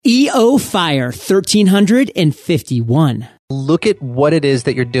EO Fire 1351. Look at what it is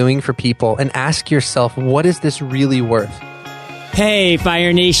that you're doing for people and ask yourself, what is this really worth? Hey,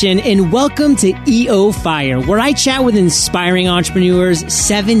 Fire Nation, and welcome to EO Fire, where I chat with inspiring entrepreneurs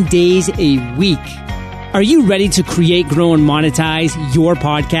 7 days a week. Are you ready to create, grow, and monetize your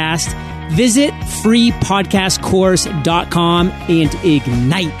podcast? Visit freepodcastcourse.com and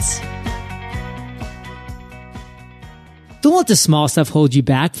ignite. Don't let the small stuff hold you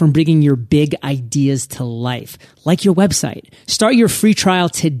back from bringing your big ideas to life, like your website. Start your free trial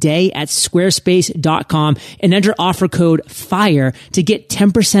today at squarespace.com and enter offer code FIRE to get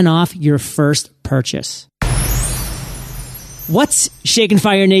 10% off your first purchase. What's shaking,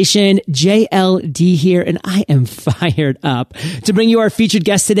 Fire Nation? JLD here, and I am fired up to bring you our featured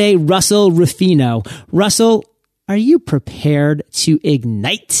guest today, Russell Ruffino. Russell, are you prepared to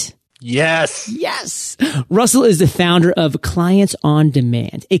ignite? Yes. Yes. Russell is the founder of Clients on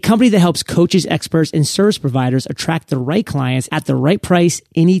Demand, a company that helps coaches, experts, and service providers attract the right clients at the right price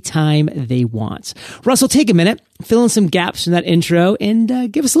anytime they want. Russell, take a minute, fill in some gaps from that intro,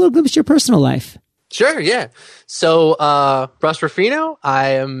 and give us a little glimpse of your personal life. Sure, yeah. So, Russ Ruffino,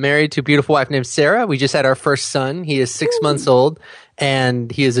 I am married to a beautiful wife named Sarah. We just had our first son. He is 6 months old, and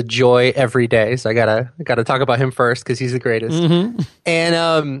he is a joy every day. So I gotta talk about him first because he's the greatest. Mm-hmm.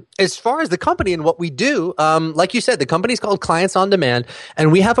 And as far as the company and what we do, like you said, the company's called Clients on Demand,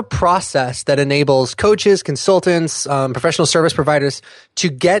 and we have a process that enables coaches, consultants, professional service providers to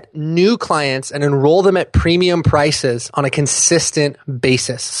get new clients and enroll them at premium prices on a consistent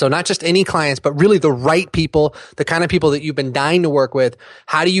basis. So not just any clients, but really the right people, the kind of people that you've been dying to work with.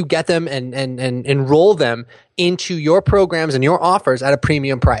 How do you get them and enroll them into your programs and your offers at a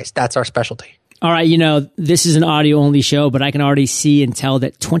premium price? That's our specialty. All right, this is an audio-only show, but I can already see and tell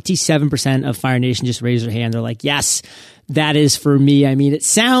that 27% of Fire Nation just raised their hand. They're like, yes, that is for me. I mean, it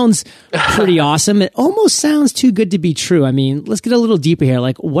sounds pretty awesome. It almost sounds too good to be true. I mean, let's get a little deeper here.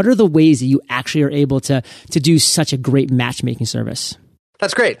 Like, what are the ways that you actually are able to do such a great matchmaking service?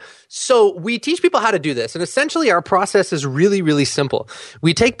 That's great. So we teach people how to do this. And essentially our process is really, really simple.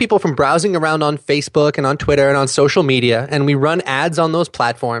 We take people from browsing around on Facebook and on Twitter and on social media, and we run ads on those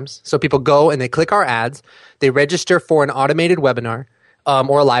platforms. So people go and they click our ads. They register for an automated webinar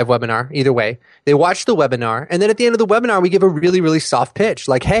or a live webinar, either way. They watch the webinar. And then at the end of the webinar, we give a really, really soft pitch.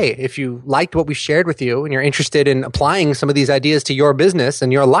 Like, hey, if you liked what we shared with you and you're interested in applying some of these ideas to your business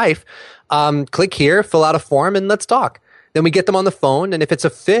and your life, click here, fill out a form, and let's talk. Then we get them on the phone, and if it's a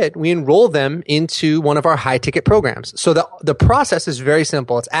fit, we enroll them into one of our high-ticket programs. So the process is very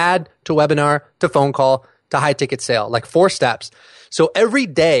simple. It's ad to webinar to phone call to high-ticket sale, like 4 steps. So every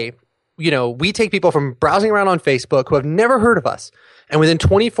day, we take people from browsing around on Facebook who have never heard of us, and within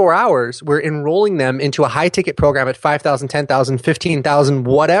 24 hours, we're enrolling them into a high-ticket program at $5,000, $10,000, $15,000,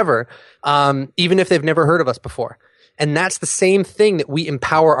 whatever, even if they've never heard of us before. And that's the same thing that we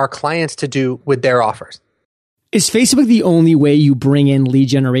empower our clients to do with their offers. Is Facebook the only way you bring in lead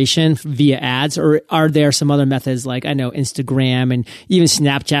generation via ads, or are there some other methods like, I know, Instagram and even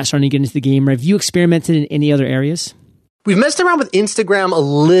Snapchat starting to get into the game? Or have you experimented in any other areas? We've messed around with Instagram a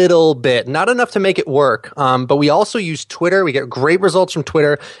little bit, not enough to make it work. But we also use Twitter. We get great results from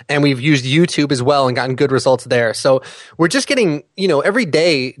Twitter, and we've used YouTube as well and gotten good results there. So we're just getting, every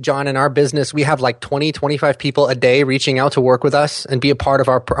day, John, in our business, we have like 20, 25 people a day reaching out to work with us and be a part of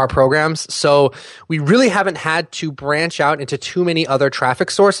our programs. So we really haven't had to branch out into too many other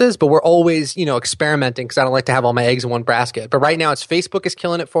traffic sources, but we're always, experimenting because I don't like to have all my eggs in one basket. But right now it's Facebook is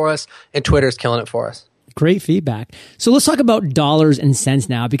killing it for us and Twitter is killing it for us. Great feedback. So let's talk about dollars and cents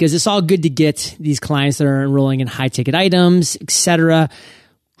now, because it's all good to get these clients that are enrolling in high ticket items, etc.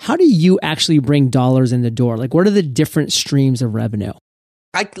 How do you actually bring dollars in the door? Like, what are the different streams of revenue?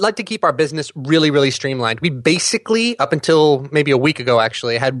 I like to keep our business really, really streamlined. We basically, up until maybe a week ago,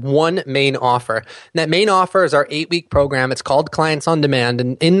 actually, had one main offer. And that main offer is our 8-week program. It's called Clients on Demand.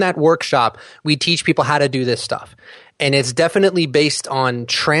 And in that workshop, we teach people how to do this stuff. And it's definitely based on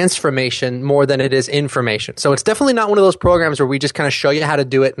transformation more than it is information. So it's definitely not one of those programs where we just kind of show you how to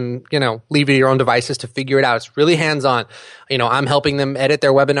do it and, leave you to your own devices to figure it out. It's really hands-on. I'm helping them edit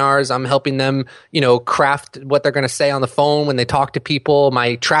their webinars. I'm helping them, craft what they're going to say on the phone when they talk to people.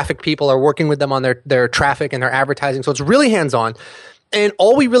 My traffic people are working with them on their traffic and their advertising. So it's really hands-on. And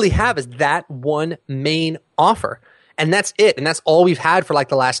all we really have is that one main offer. And that's it. And that's all we've had for like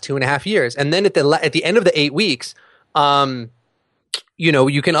the last 2.5 years. And then at the end of the 8 weeks,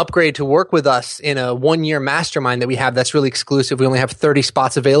 you can upgrade to work with us in a 1-year mastermind that we have that's really exclusive. We only have 30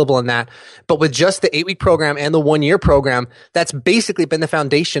 spots available in that. But with just the 8-week program and the 1-year program, that's basically been the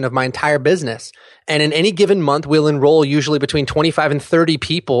foundation of my entire business. And in any given month, we'll enroll usually between 25 and 30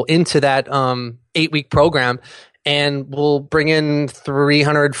 people into that 8-week program. And we'll bring in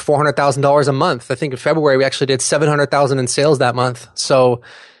 $300,000, $400,000 a month. I think in February, we actually did $700,000 in sales that month. So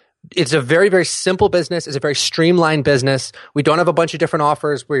it's a very, very simple business. It's a very streamlined business. We don't have a bunch of different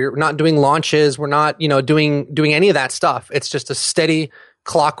offers. We're not doing launches. We're not, doing any of that stuff. It's just a steady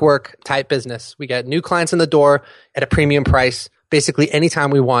clockwork type business. We get new clients in the door at a premium price, basically anytime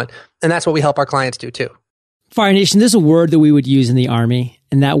we want. And that's what we help our clients do too. Fire Nation, there's a word that we would use in the Army,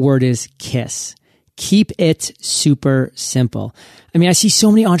 and that word is KISS. Keep it super simple. I mean, I see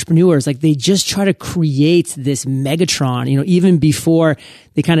so many entrepreneurs, like they just try to create this Megatron, even before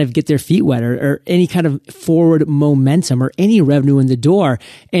they kind of get their feet wet or any kind of forward momentum or any revenue in the door.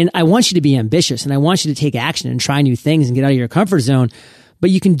 And I want you to be ambitious and I want you to take action and try new things and get out of your comfort zone. But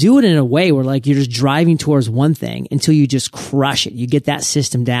you can do it in a way where like you're just driving towards one thing until you just crush it. You get that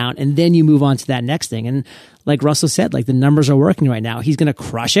system down and then you move on to that next thing. And like Russell said, like the numbers are working right now. He's going to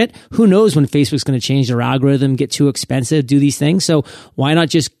crush it. Who knows when Facebook's going to change their algorithm, get too expensive, do these things. So why not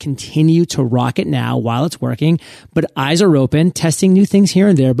just continue to rock it now while it's working? But eyes are open, testing new things here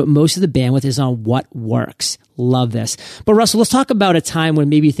and there, but most of the bandwidth is on what works. Love this. But Russell, let's talk about a time when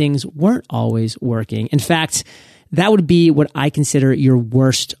maybe things weren't always working. In fact, that would be what I consider your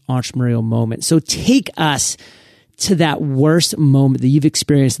worst entrepreneurial moment. So take us to that worst moment that you've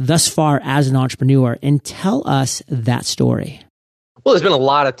experienced thus far as an entrepreneur and tell us that story. Well, there's been a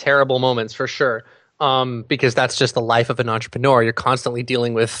lot of terrible moments for sure. Because that's just the life of an entrepreneur. You're constantly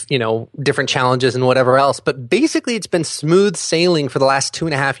dealing with, different challenges and whatever else. But basically, it's been smooth sailing for the last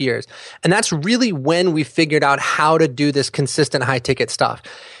 2.5 years. And that's really when we figured out how to do this consistent high ticket stuff.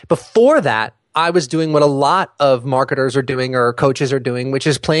 Before that, I was doing what a lot of marketers are doing or coaches are doing, which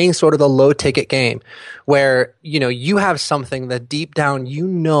is playing sort of the low ticket game where, you have something that deep down,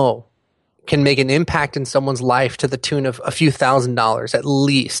 can make an impact in someone's life to the tune of a few $1,000s at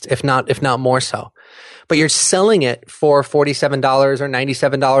least, if not more so. But you're selling it for $47 or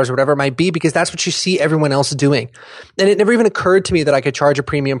 $97 or whatever it might be because that's what you see everyone else doing. And it never even occurred to me that I could charge a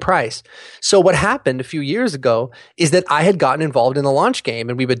premium price. So what happened a few years ago is that I had gotten involved in the launch game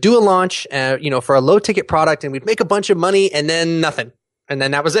and we would do a launch, for a low ticket product and we'd make a bunch of money and then nothing. And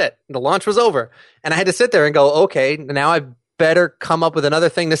then that was it. The launch was over. And I had to sit there and go, okay, now I've better come up with another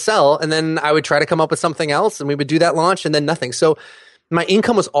thing to sell. And then I would try to come up with something else and we would do that launch and then nothing. So my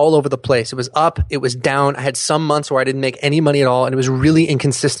income was all over the place. It was up, it was down. I had some months where I didn't make any money at all and it was really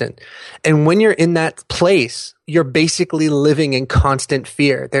inconsistent. And when you're in that place, you're basically living in constant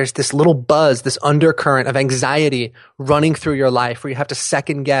fear. There's this little buzz, this undercurrent of anxiety running through your life where you have to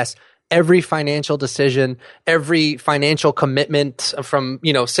second guess every financial decision, every financial commitment from,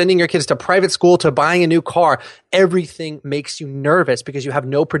 sending your kids to private school to buying a new car. Everything makes you nervous because you have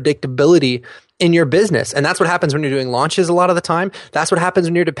no predictability in your business. And that's what happens when you're doing launches a lot of the time. That's what happens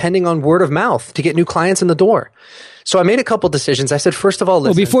when you're depending on word of mouth to get new clients in the door. So I made a couple decisions. I said, first of all, listen.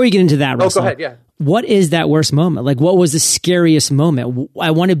 Well, before you get into that, Russell, go ahead, yeah. What is that worst moment? Like, what was the scariest moment?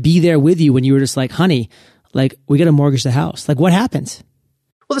 I want to be there with you when you were just like, honey, like, we got to mortgage the house. Like, what happens?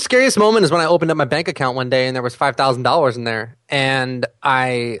 Well, the scariest moment is when I opened up my bank account one day and there was $5,000 in there, and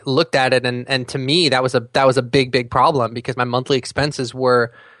I looked at it, and to me that was a big, big problem because my monthly expenses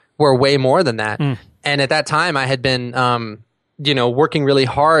were way more than that. And at that time, I had been working really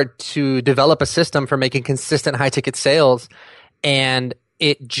hard to develop a system for making consistent high ticket sales, and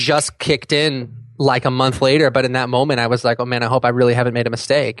it just kicked in like a month later. But in that moment, I was like, oh man, I hope I really haven't made a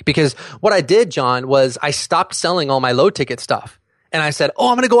mistake, because what I did, John, was I stopped selling all my low ticket stuff. And I said,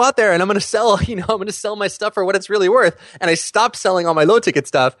 I'm going to go out there and I'm going to sell, I'm going to sell my stuff for what it's really worth. And I stopped selling all my low ticket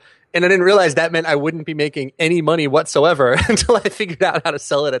stuff. And I didn't realize that meant I wouldn't be making any money whatsoever until I figured out how to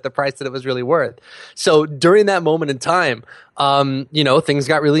sell it at the price that it was really worth. So during that moment in time, things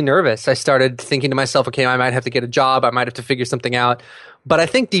got really nervous. I started thinking to myself, okay, I might have to get a job. I might have to figure something out. But I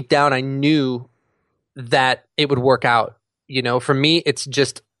think deep down, I knew that it would work out. For me, it's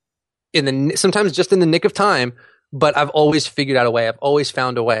just sometimes just in the nick of time. But I've always figured out a way. I've always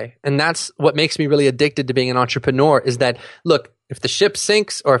found a way. And that's what makes me really addicted to being an entrepreneur is that, look, if the ship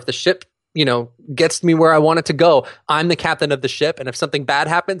sinks or if the ship, gets me where I want it to go, I'm the captain of the ship. And if something bad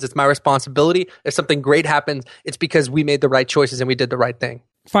happens, it's my responsibility. If something great happens, it's because we made the right choices and we did the right thing.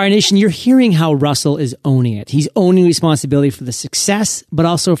 Fire Nation, you're hearing how Russell is owning it. He's owning responsibility for the success, but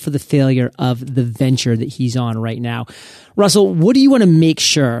also for the failure of the venture that he's on right now. Russell, what do you want to make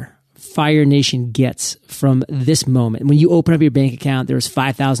sure Fire Nation gets from this moment? When you open up your bank account, there's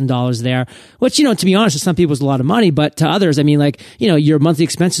 $5,000 there, which, to be honest, to some people is a lot of money, but to others, your monthly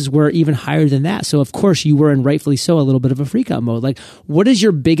expenses were even higher than that. So of course you were, and rightfully so, a little bit of a freak out mode. Like, what is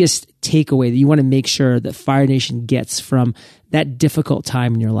your biggest takeaway that you want to make sure that Fire Nation gets from that difficult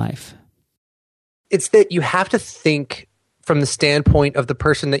time in your life? It's that you have to think from the standpoint of the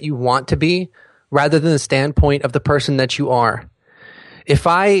person that you want to be rather than the standpoint of the person that you are. If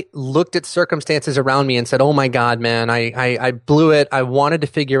I looked at circumstances around me and said, oh my God, man, I blew it. I wanted to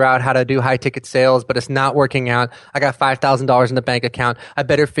figure out how to do high ticket sales, but it's not working out. I got $5,000 in the bank account. I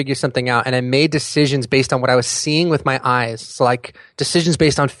better figure something out. And I made decisions based on what I was seeing with my eyes. So like decisions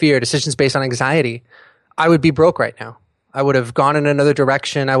based on fear, decisions based on anxiety. I would be broke right now. I would have gone in another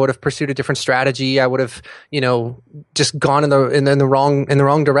direction. I would have pursued a different strategy. I would have, just gone in the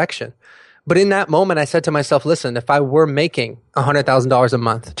wrong direction. But in that moment, I said to myself, listen, if I were making $100,000 a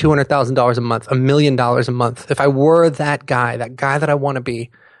month, $200,000 a month, $1 million a month, if I were that guy that I want to be,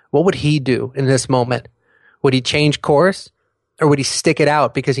 what would he do in this moment? Would he change course, or would he stick it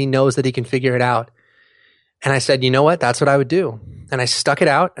out because he knows that he can figure it out? And I said, you know what? That's what I would do. And I stuck it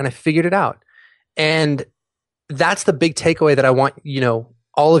out and I figured it out. And that's the big takeaway that I want,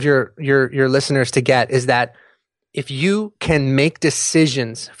 all of your listeners to get, is that if you can make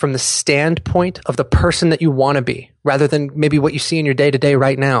decisions from the standpoint of the person that you want to be, rather than maybe what you see in your day-to-day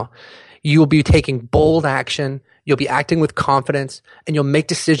right now, you will be taking bold action, you'll be acting with confidence, and you'll make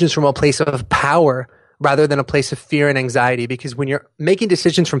decisions from a place of power rather than a place of fear and anxiety. Because when you're making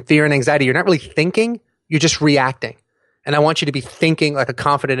decisions from fear and anxiety, you're not really thinking, you're just reacting. And I want you to be thinking like a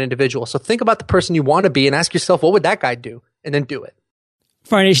confident individual. So think about the person you want to be and ask yourself, what would that guy do? And then do it.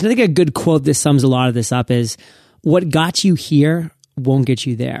 Fire Nation, I think a good quote that sums a lot of this up is, what got you here won't get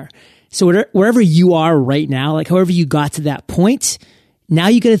you there. So wherever you are right now, like however you got to that point, now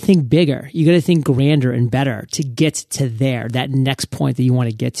you got to think bigger. You got to think grander and better to get to there, that next point that you want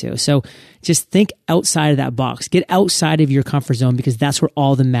to get to. So just think outside of that box. Get outside of your comfort zone, because that's where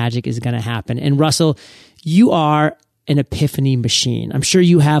all the magic is going to happen. And Russell, you are an epiphany machine. I'm sure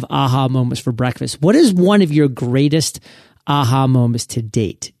you have aha moments for breakfast. What is one of your greatest aha moments to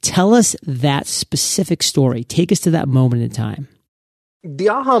date? Tell us that specific story. Take us to that moment in time. The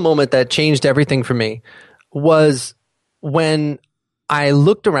aha moment that changed everything for me was when I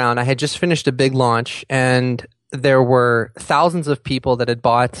looked around. I had just finished a big launch, and there were thousands of people that had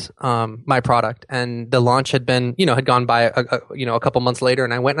bought my product, and the launch had been, had gone by a couple months later.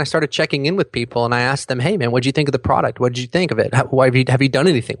 And I went and I started checking in with people, and I asked them, "Hey, man, what did you think of the product? What did you think of it? Have you done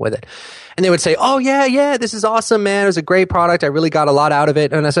anything with it?" And they would say, "Oh yeah, this is awesome, man. It was a great product. I really got a lot out of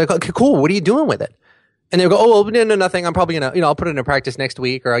it." And I said, "Okay, cool. What are you doing with it?" And they would go, "Oh, well, no, nothing. I'm probably gonna, I'll put it into practice next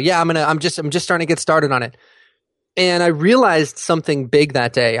week, or yeah, I'm just starting to get started on it." And I realized something big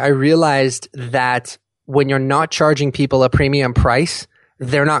that day. I realized that when you're not charging people a premium price,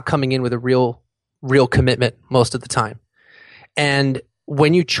 they're not coming in with a real commitment most of the time. And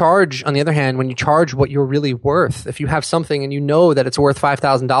when you charge, on the other hand, when you charge what you're really worth, if you have something and you know that it's worth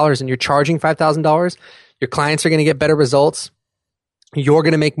 $5,000 and you're charging $5,000, your clients are going to get better results. You're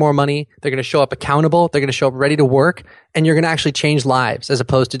going to make more money. They're going to show up accountable. They're going to show up ready to work, and you're going to actually change lives as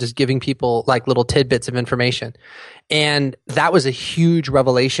opposed to just giving people like little tidbits of information. And that was a huge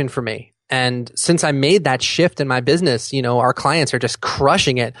revelation for me. And since I made that shift in my business, our clients are just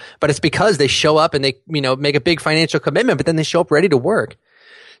crushing it, but it's because they show up and they, make a big financial commitment, but then they show up ready to work.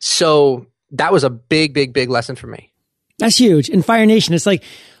 So that was a big, big, big lesson for me. That's huge. In Fire Nation, it's like,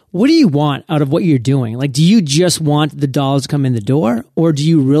 what do you want out of what you're doing? Like, do you just want the dollars to come in the door, or do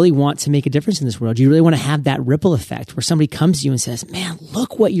you really want to make a difference in this world? Do you really want to have that ripple effect where somebody comes to you and says, man,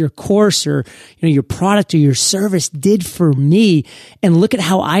 look what your course or, your product or your service did for me. And look at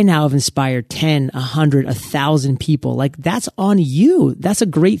how I now have inspired 10, 100, 1,000 people. Like, that's on you. That's a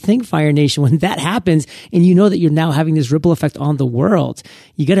great thing, Fire Nation. When that happens and you know that you're now having this ripple effect on the world,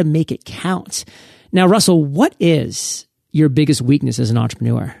 you got to make it count. Now, Russell, what is your biggest weakness as an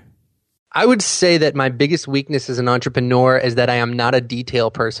entrepreneur? I would say that my biggest weakness as an entrepreneur is that I am not a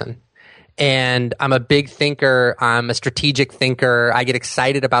detail person. And I'm a big thinker. I'm a strategic thinker. I get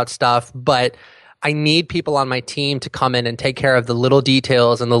excited about stuff, but I need people on my team to come in and take care of the little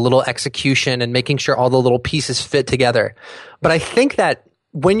details and the little execution and making sure all the little pieces fit together. But I think that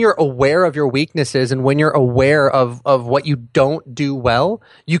when you're aware of your weaknesses and when you're aware of what you don't do well,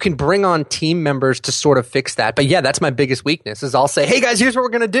 you can bring on team members to sort of fix that. But yeah, that's my biggest weakness is I'll say, hey guys, here's what we're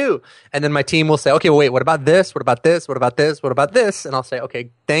going to do. And then my team will say, okay, well, wait, what about this? What about this? What about this? What about this? And I'll say,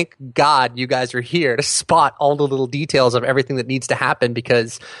 okay, thank God you guys are here to spot all the little details of everything that needs to happen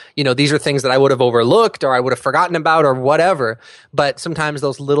because, these are things that I would have overlooked or I would have forgotten about or whatever. But sometimes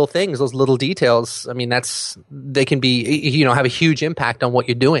those little things, those little details, I mean, they can be, have a huge impact on what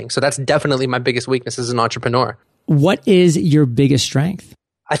you're doing. So that's definitely my biggest weakness as an entrepreneur. What is your biggest strength?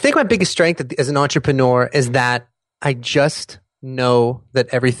 I think my biggest strength as an entrepreneur is that I just know that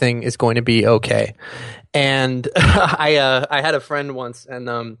everything is going to be okay. And I had a friend once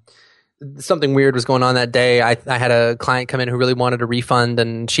and something weird was going on that day. I had a client come in who really wanted a refund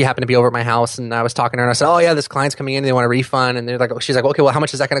and she happened to be over at my house and I was talking to her and I said, oh yeah, this client's coming in, they want a refund. And she's like, okay, well, how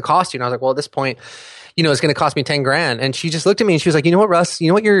much is that going to cost you? And I was like, well, at this point, it's going to cost me 10 grand. And she just looked at me and she was like, you know what, Russ, you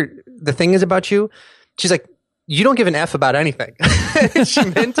know what the thing is about you? She's like, you don't give an F about anything. She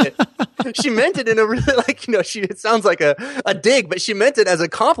meant it. She meant it in a really it sounds like a dig, but she meant it as a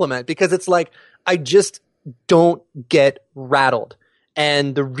compliment because it's like, I just don't get rattled.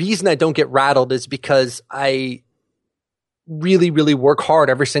 And the reason I don't get rattled is because I really, really work hard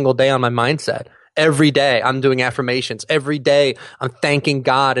every single day on my mindset. Every day I'm doing affirmations. Every day I'm thanking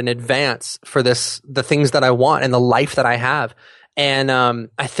God in advance for the things that I want and the life that I have. And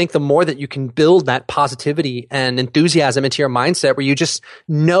I think the more that you can build that positivity and enthusiasm into your mindset where you just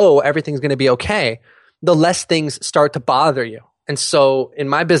know everything's going to be okay, the less things start to bother you. And so in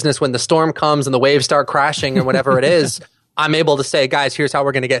my business, when the storm comes and the waves start crashing and whatever it is, I'm able to say, guys, here's how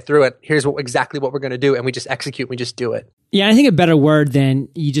we're going to get through it. Here's exactly what we're going to do. And we just execute. We just do it. Yeah, I think a better word than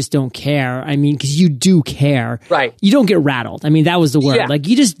you just don't care. I mean, because you do care. Right. You don't get rattled. I mean, that was the word. Yeah. Like,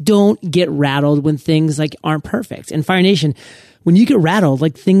 you just don't get rattled when things aren't perfect. And Fire Nation, when you get rattled,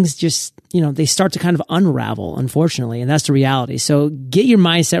 things just, they start to kind of unravel, unfortunately. And that's the reality. So get your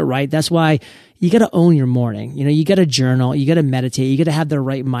mindset right. That's why you got to own your morning. You got to journal, you got to meditate, you got to have the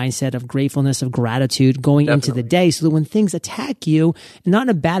right mindset of gratefulness, of gratitude going into the day so that when things attack you, and not in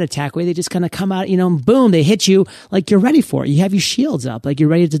a bad attack way, they just kind of come out, and boom, they hit you you're ready for it. You have your shields up, you're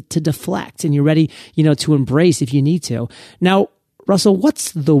ready to deflect and you're ready, to embrace if you need to. Now, Russell,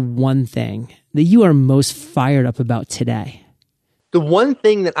 what's the one thing that you are most fired up about today? The one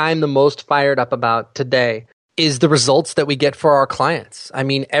thing that I'm the most fired up about today is the results that we get for our clients. I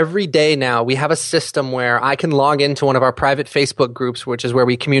mean, every day now we have a system where I can log into one of our private Facebook groups, which is where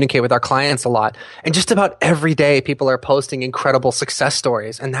we communicate with our clients a lot. And just about every day people are posting incredible success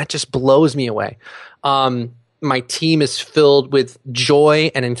stories. And that just blows me away. My team is filled with joy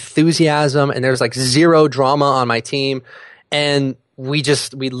and enthusiasm and there's zero drama on my team. And we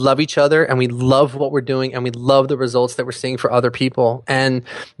love each other and we love what we're doing and we love the results that we're seeing for other people. And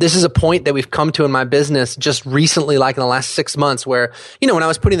this is a point that we've come to in my business just recently, in the last 6 months where, when I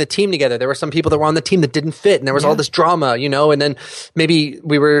was putting the team together, there were some people that were on the team that didn't fit and there was all this drama, and then maybe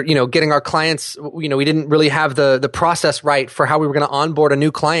we were, getting our clients, we didn't really have the process right for how we were going to onboard a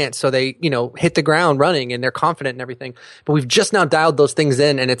new client. So they, hit the ground running and they're confident and everything. But we've just now dialed those things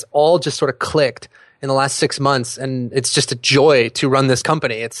in and it's all just sort of clicked in the last 6 months. And it's just a joy to run this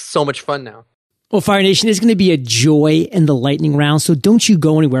company. It's so much fun now. Well, Fire Nation, there's going to be a joy in the lightning round. So don't you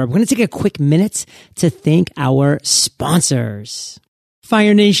go anywhere. We're going to take a quick minute to thank our sponsors.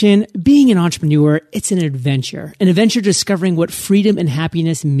 Fire Nation, being an entrepreneur, it's an adventure discovering what freedom and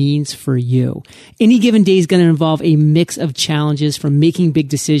happiness means for you. Any given day is going to involve a mix of challenges from making big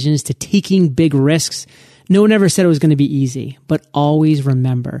decisions to taking big risks. No one ever said it was going to be easy, but always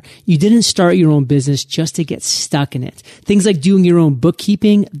remember, you didn't start your own business just to get stuck in it. Things like doing your own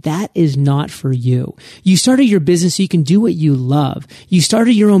bookkeeping, that is not for you. You started your business so you can do what you love. You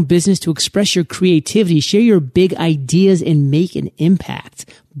started your own business to express your creativity, share your big ideas, and make an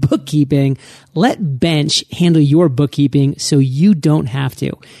impact. Bookkeeping, let Bench handle your bookkeeping so you don't have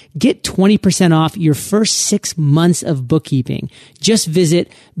to. Get 20% off your first 6 months of bookkeeping. Just visit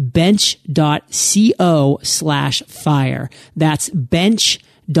bench.co/fire. That's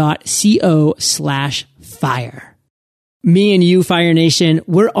bench.co/fire. Me and you, Fire Nation,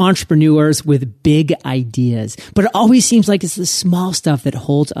 we're entrepreneurs with big ideas, but it always seems like it's the small stuff that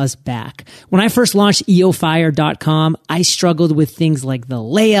holds us back. When I first launched eofire.com, I struggled with things like the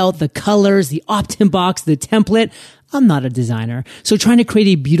layout, the colors, the opt-in box, the template. I'm not a designer, so trying to create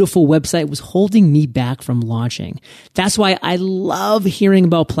a beautiful website was holding me back from launching. That's why I love hearing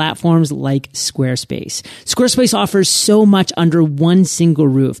about platforms like Squarespace. Squarespace offers so much under one single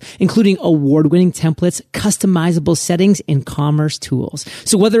roof, including award-winning templates, customizable settings, and commerce tools.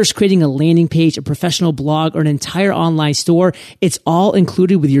 So whether it's creating a landing page, a professional blog, or an entire online store, it's all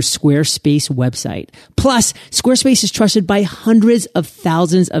included with your Squarespace website. Plus, Squarespace is trusted by hundreds of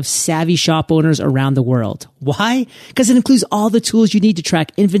thousands of savvy shop owners around the world. Why? Because it includes all the tools you need to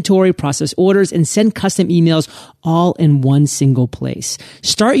track inventory, process orders, and send custom emails all in one single place.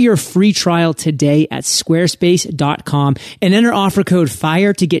 Start your free trial today at squarespace.com and enter offer code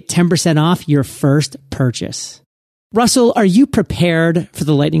FIRE to get 10% off your first purchase. Russell, are you prepared for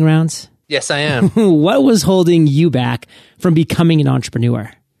the lightning rounds? Yes, I am. What was holding you back from becoming an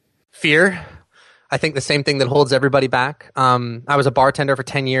entrepreneur? Fear. I think the same thing that holds everybody back. I was a bartender for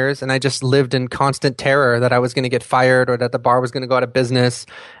 10 years and I just lived in constant terror that I was going to get fired or that the bar was going to go out of business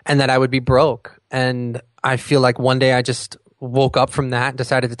and that I would be broke. And I feel like one day I just woke up from that,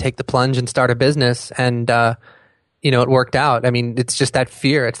 decided to take the plunge and start a business. And, it worked out. I mean, it's just that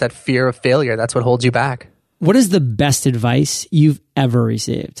fear. It's that fear of failure. That's what holds you back. What is the best advice you've ever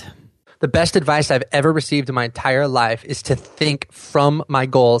received? The best advice I've ever received in my entire life is to think from my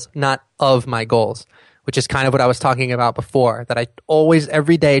goals, not of my goals, which is kind of what I was talking about before, that I always,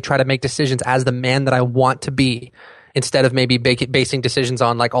 every day, try to make decisions as the man that I want to be instead of maybe basing decisions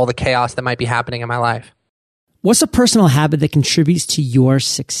on like all the chaos that might be happening in my life. What's a personal habit that contributes to your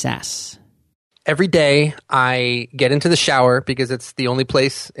success? Every day I get into the shower because it's the only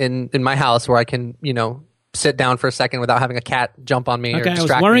place in my house where I can, sit down for a second without having a cat jump on me or distract me.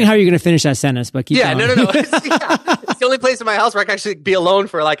 I was wondering how you're going to finish that sentence, but keep going. No. It's the only place in my house where I can actually be alone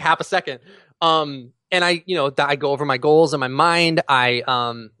for like half a second. And I go over my goals in my mind.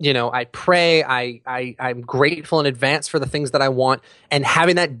 I pray. I'm grateful in advance for the things that I want. And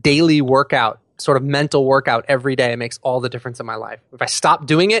having that daily workout, sort of mental workout every day, makes all the difference in my life. If I stop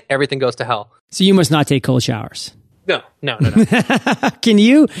doing it, everything goes to hell. So you must not take cold showers. No. Can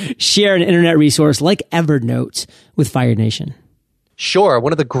you share an internet resource like Evernote with Fire Nation? Sure.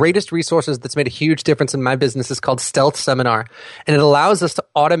 One of the greatest resources that's made a huge difference in my business is called Stealth Seminar. And it allows us to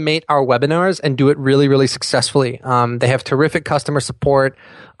automate our webinars and do it really, really successfully. They have terrific customer support.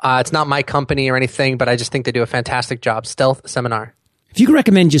 It's not my company or anything, but I just think they do a fantastic job. Stealth Seminar. If you could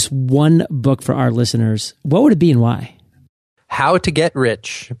recommend just one book for our listeners, what would it be and why? How to Get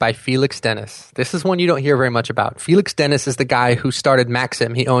Rich by Felix Dennis. This is one you don't hear very much about. Felix Dennis is the guy who started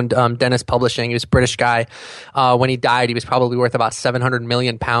Maxim. He owned Dennis Publishing. He was a British guy. When he died, he was probably worth about 700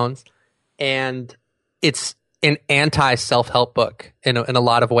 million pounds. And it's an anti-self-help book in a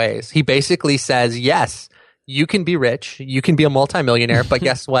lot of ways. He basically says, yes, you can be rich. You can be a multimillionaire. But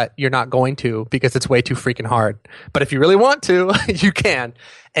guess what? You're not going to because it's way too freaking hard. But if you really want to, you can.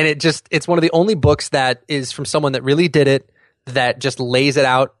 And it's one of the only books that is from someone that really did it, that just lays it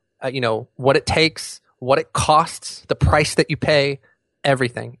out, what it takes, what it costs, the price that you pay,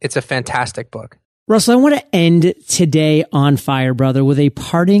 everything. It's a fantastic book. Russell, I want to end today on fire, brother, with a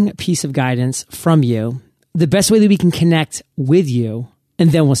parting piece of guidance from you, the best way that we can connect with you,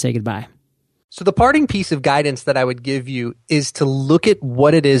 and then we'll say goodbye. So the parting piece of guidance that I would give you is to look at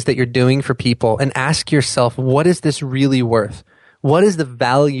what it is that you're doing for people and ask yourself, what is this really worth? What is the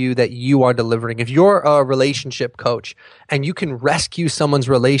value that you are delivering? If you're a relationship coach and you can rescue someone's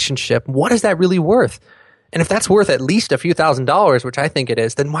relationship, what is that really worth? And if that's worth at least a few $1,000s, which I think it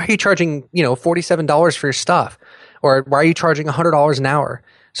is, then why are you charging, $47 for your stuff? Or why are you charging $100 an hour?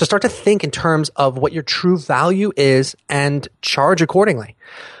 So start to think in terms of what your true value is and charge accordingly.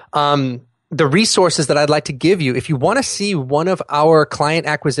 The resources that I'd like to give you, if you want to see one of our client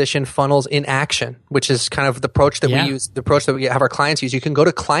acquisition funnels in action, which is kind of the approach that we use, the approach that we have our clients use, you can go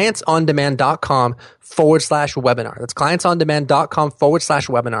to clientsondemand.com/webinar. That's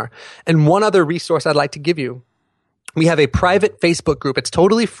clientsondemand.com/webinar. And one other resource I'd like to give you, we have a private Facebook group. It's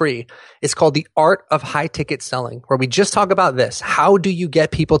totally free. It's called The Art of High Ticket Selling, where we just talk about this. How do you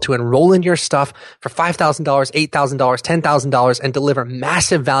get people to enroll in your stuff for $5,000, $8,000, $10,000 and deliver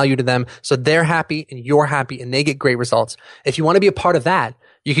massive value to them so they're happy and you're happy and they get great results? If you want to be a part of that,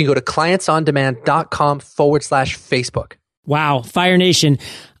 you can go to clientsondemand.com/Facebook. Wow. Fire Nation.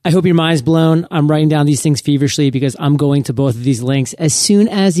 I hope your mind's blown. I'm writing down these things feverishly because I'm going to both of these links as soon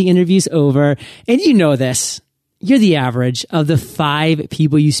as the interview's over. And you know this. You're the average of the 5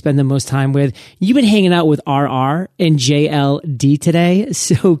 people you spend the most time with. You've been hanging out with RR and JLD today,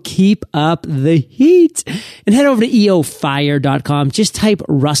 so keep up the heat. And head over to eofire.com. Just type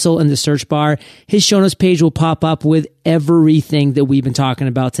Russell in the search bar. His show notes page will pop up with everything that we've been talking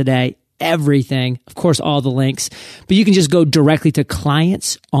about today. everything. Of course, all the links, but you can just go directly to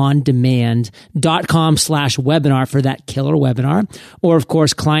clientsondemand.com/webinar for that killer webinar. Or of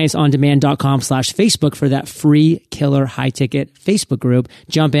course, clientsondemand.com/Facebook for that free killer high ticket Facebook group.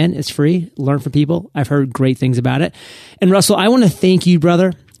 Jump in. It's free. Learn from people. I've heard great things about it. And Russell, I want to thank you,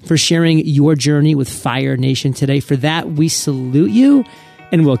 brother, for sharing your journey with Fire Nation today. For that, we salute you,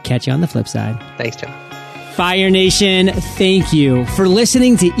 and we'll catch you on the flip side. Thanks, John. Fire Nation, thank you for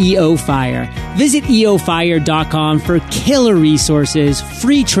listening to EO Fire. Visit eofire.com for killer resources,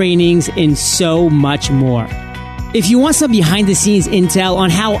 free trainings, and so much more. If you want some behind the scenes intel on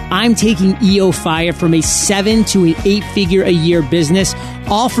how I'm taking EO Fire from a 7 to an 8-figure a year business,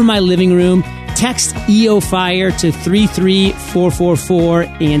 all from my living room, text EO Fire to 33444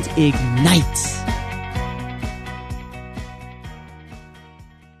 and ignite.